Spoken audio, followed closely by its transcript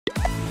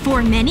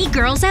For many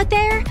girls out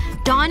there,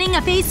 donning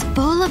a face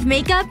full of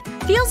makeup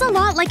feels a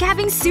lot like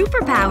having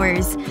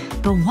superpowers.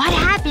 But what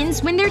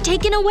happens when they're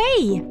taken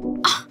away?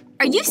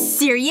 Are you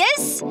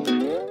serious?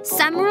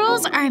 Some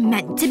rules are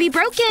meant to be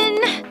broken.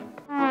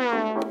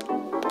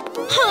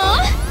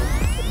 Huh?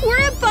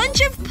 We're a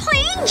bunch of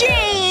plain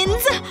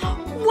Janes!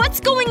 What's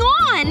going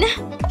on?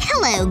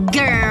 Hello,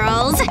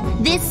 girls.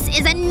 This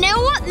is a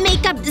no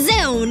makeup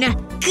zone.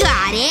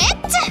 Got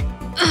it?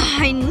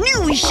 I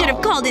knew we should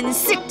have called in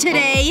sick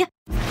today.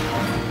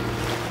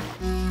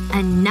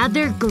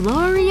 Another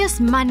glorious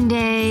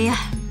Monday.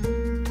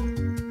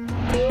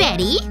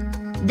 Betty?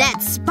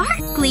 That's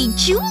sparkly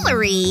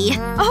jewelry.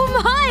 Oh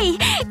my!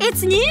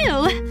 It's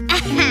new!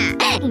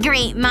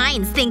 Great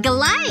minds think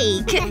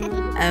alike.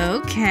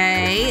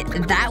 Okay.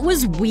 That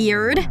was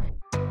weird.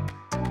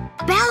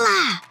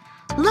 Bella!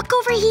 Look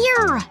over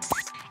here!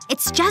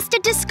 It's just a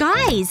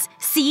disguise.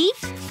 See?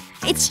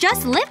 It's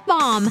just lip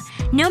balm.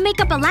 No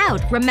makeup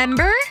allowed,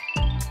 remember?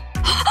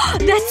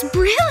 That's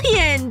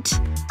brilliant!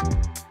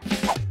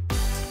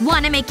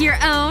 Want to make your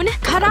own?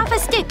 Cut off a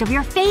stick of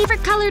your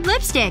favorite colored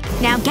lipstick.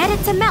 Now get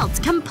it to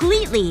melt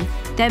completely.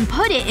 Then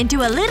put it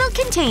into a little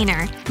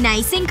container.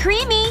 Nice and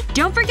creamy.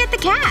 Don't forget the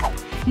cap.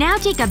 Now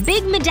take a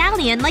big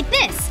medallion like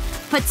this.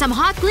 Put some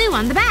hot glue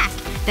on the back.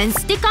 Then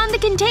stick on the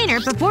container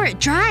before it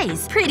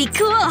dries. Pretty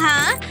cool,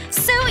 huh?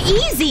 So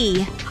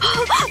easy!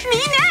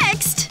 Me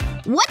next!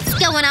 What's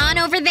going on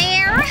over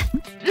there?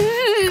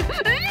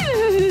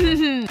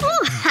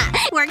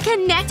 We're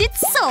connected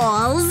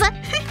souls.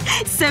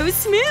 So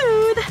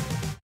smooth.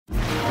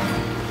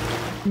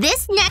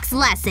 This next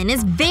lesson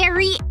is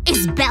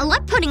Is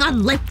Bella putting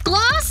on lip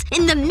gloss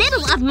in the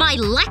middle of my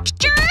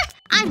lecture?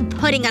 I'm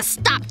putting a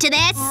stop to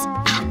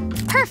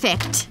this.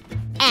 Perfect.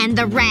 And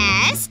the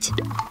rest?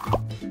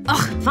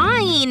 Ugh,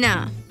 fine.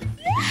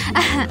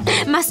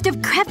 Must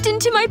have crept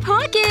into my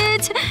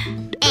pocket.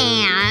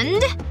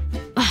 And?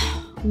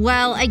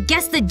 Well, I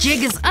guess the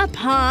jig is up,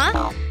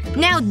 huh?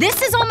 Now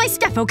this is all my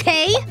stuff,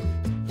 okay?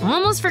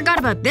 Almost forgot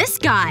about this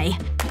guy.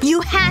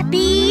 You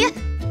happy?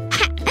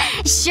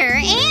 Sure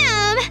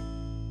am.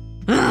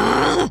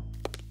 Ugh.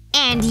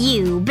 And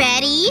you,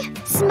 Betty?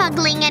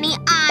 Smuggling any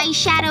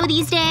eyeshadow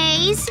these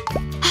days?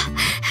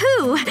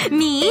 Who?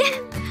 Me?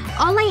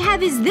 All I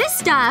have is this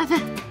stuff.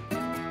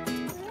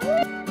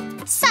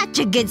 Such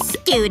a good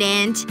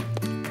student.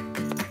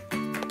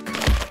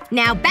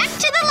 Now back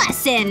to the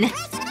lesson.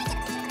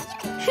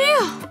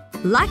 Phew.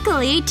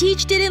 Luckily,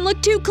 Teach didn't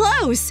look too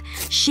close.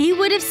 She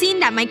would have seen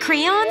that my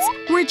crayons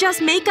were just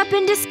makeup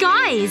in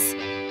disguise.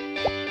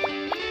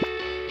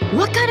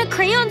 What kind of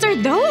crayons are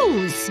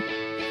those?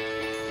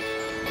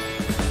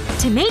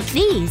 To make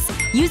these,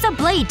 use a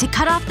blade to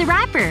cut off the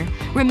wrapper.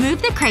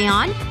 Remove the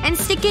crayon and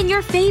stick in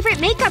your favorite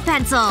makeup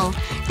pencil.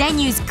 Then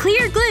use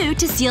clear glue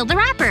to seal the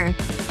wrapper.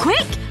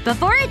 Quick!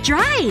 Before it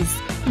dries!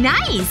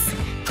 Nice!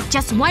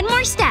 Just one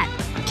more step.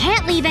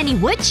 Can't leave any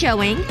wood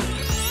showing.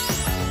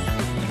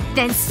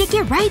 Then stick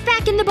it right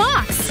back in the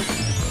box.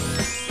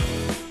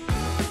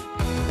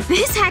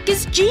 This hack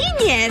is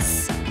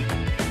genius!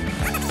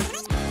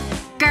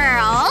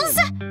 Girls?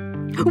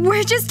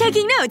 We're just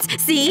taking notes,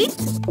 see?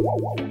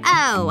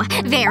 Oh,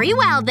 very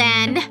well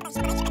then.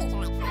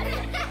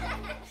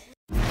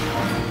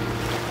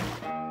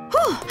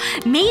 Whew.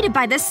 Made it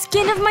by the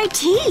skin of my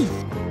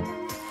teeth.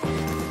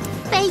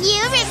 But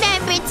you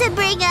remembered to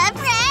bring a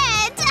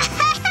friend.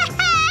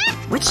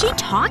 What's she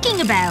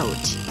talking about?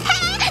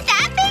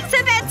 That thing's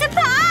about to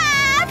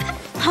pop!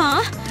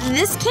 Huh?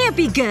 This can't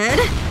be good.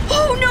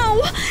 Oh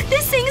no!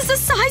 This thing's the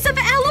size of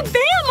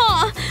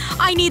Alabama!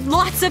 I need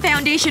lots of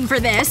foundation for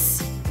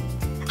this.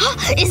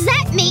 Is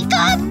that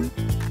makeup?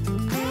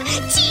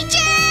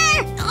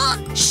 Teacher!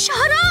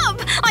 Shut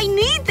up! I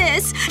need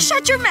this!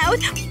 Shut your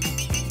mouth!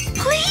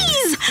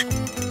 Please!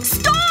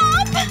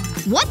 Stop!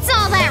 What's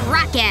all that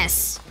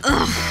ruckus?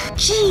 Ugh.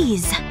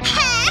 Jeez.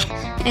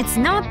 It's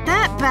not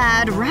that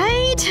bad,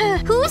 right?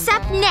 Who's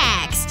up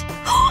next?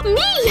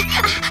 Me!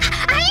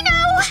 I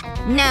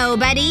know!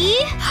 Nobody?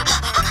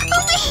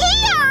 Over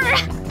here!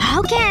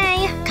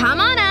 Okay. Come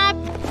on up.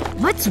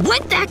 What's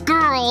with that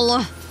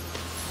girl?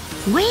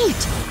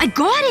 Wait! I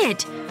got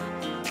it!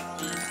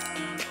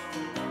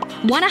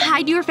 Wanna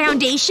hide your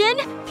foundation?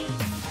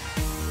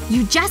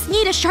 You just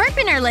need a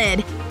sharpener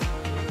lid.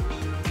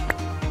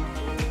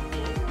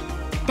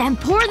 Then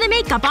pour the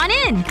makeup on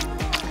in.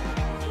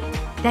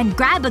 Then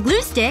grab a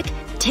glue stick,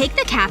 take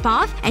the cap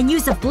off, and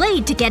use a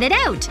blade to get it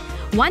out.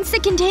 Once the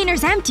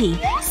container's empty,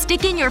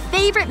 stick in your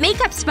favorite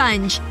makeup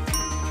sponge.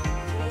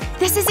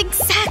 This is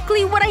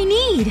exactly what I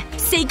need!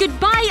 Say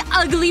goodbye,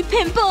 ugly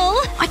pimple!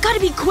 I gotta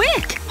be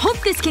quick! Hope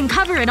this can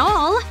cover it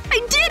all. I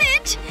did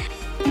it!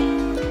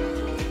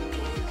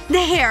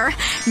 There.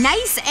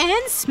 Nice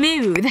and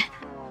smooth.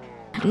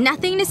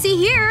 Nothing to see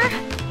here.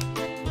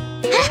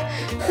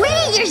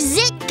 Where did your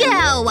zit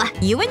go?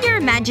 You and your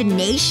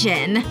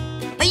imagination.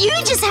 You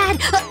just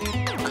had…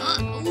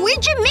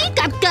 where'd your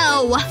makeup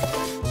go?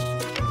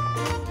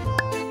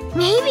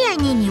 Maybe I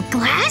need new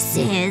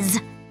glasses.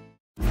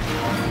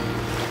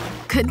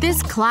 Could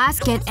this class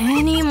get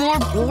any more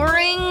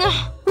boring?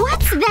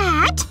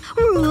 that?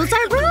 Rules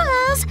are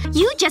rules!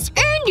 You just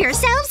earned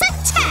yourselves a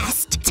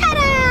test!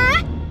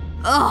 Ta-da!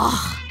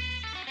 Ugh.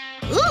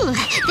 Ooh,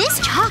 this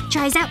chalk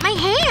dries out my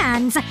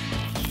hands.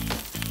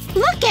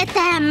 Look at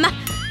them!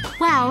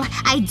 Well,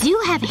 I do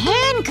have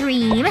hand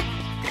cream.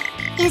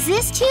 Is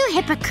this too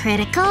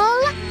hypocritical?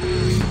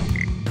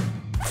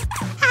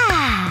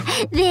 Ah,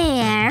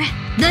 there.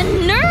 The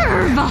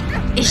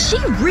nerve! Is she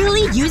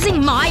really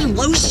using my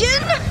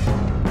lotion?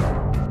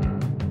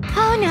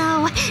 Oh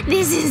no,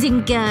 this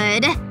isn't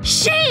good.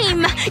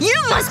 Shame! You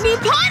must be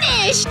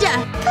punished!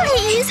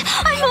 Please,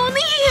 I'm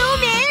only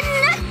human!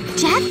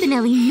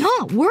 Definitely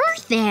not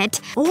worth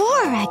it. Or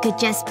I could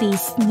just be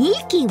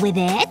sneaky with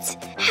it.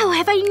 How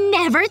have I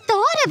never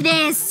thought of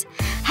this?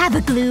 Have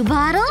a glue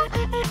bottle?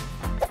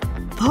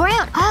 Pour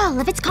out all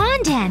of its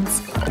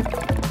contents.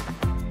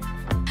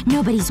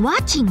 Nobody's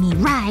watching me,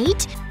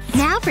 right?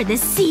 Now for the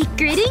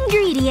secret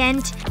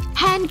ingredient.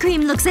 Hand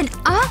cream looks an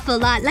awful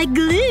lot like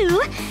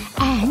glue.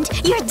 And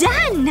you're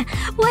done!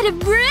 What a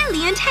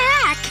brilliant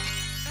hack!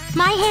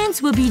 My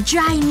hands will be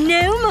dry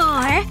no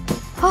more.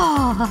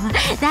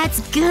 Oh, that's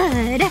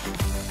good.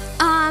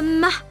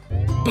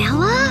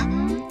 Bella?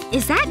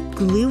 Is that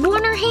glue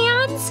on her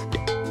hands?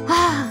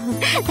 Oh,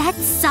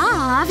 that's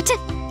soft.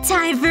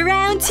 Time for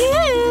round 2!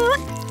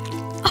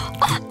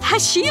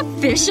 Has she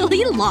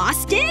officially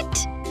lost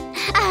it?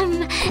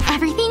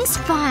 Everything's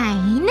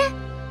fine.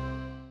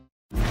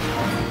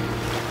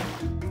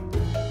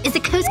 Is the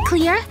coast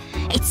clear?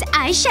 It's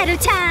eyeshadow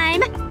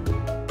time!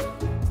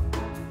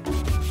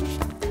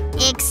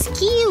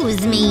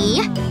 Excuse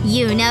me.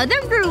 You know the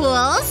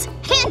rules.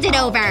 Hand it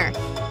over.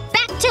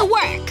 Back to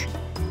work.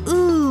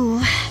 Ooh.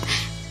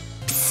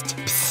 Psst,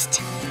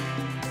 psst.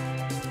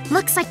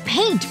 Looks like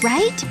paint,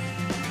 right?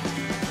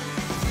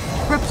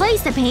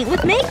 Replace the paint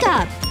with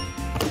makeup.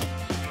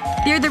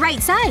 They're the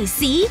right size,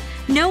 see?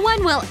 No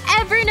one will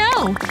ever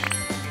know.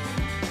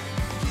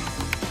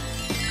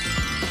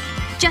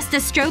 Just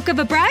a stroke of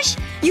a brush,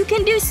 you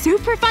can do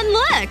super fun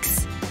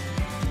looks.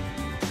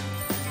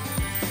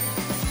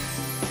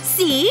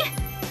 See?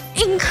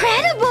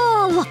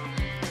 Incredible!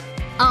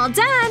 All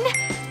done.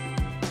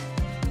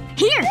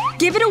 Here,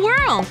 give it a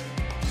whirl.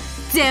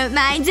 Don't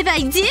mind if I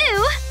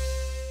do.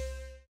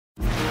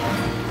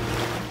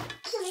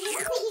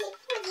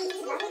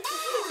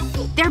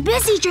 They're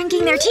busy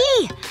drinking their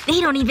tea. They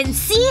don't even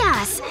see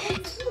us.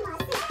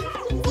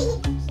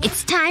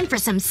 It's time for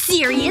some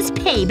serious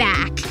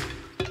payback.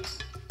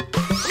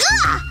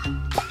 Ah!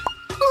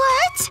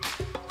 What?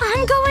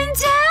 I'm going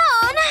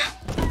down.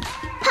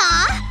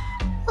 Huh?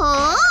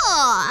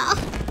 Oh.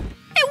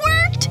 It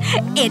worked!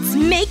 It's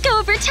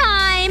makeover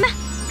time!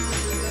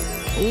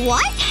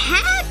 What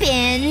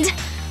happened?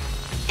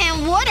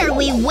 And what are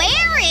we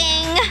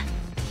wearing?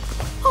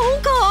 Oh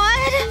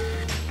god!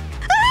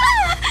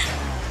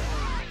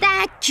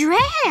 That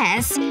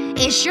dress!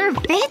 It sure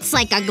fits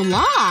like a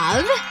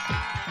glove.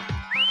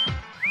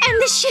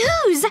 And the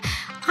shoes!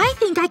 I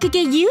think I could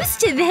get used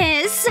to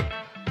this.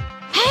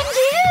 And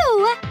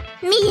you!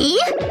 Me?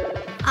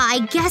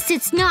 I guess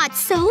it's not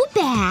so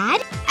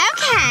bad.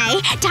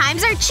 Okay,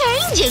 times are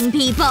changing,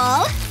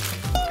 people!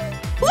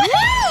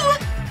 Woohoo!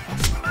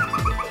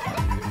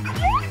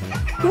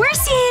 We're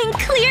seeing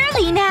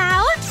clearly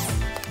now!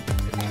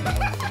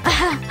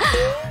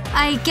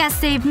 I guess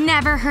they've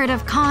never heard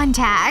of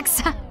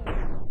contacts.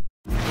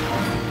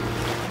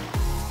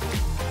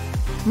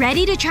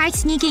 Ready to try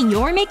sneaking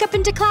your makeup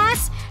into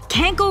class?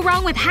 Can't go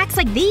wrong with hacks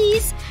like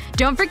these!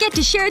 Don't forget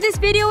to share this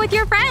video with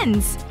your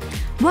friends!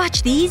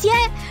 Watch these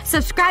yet?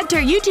 Subscribe to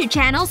our YouTube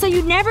channel so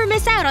you never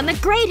miss out on the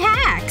great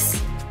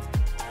hacks!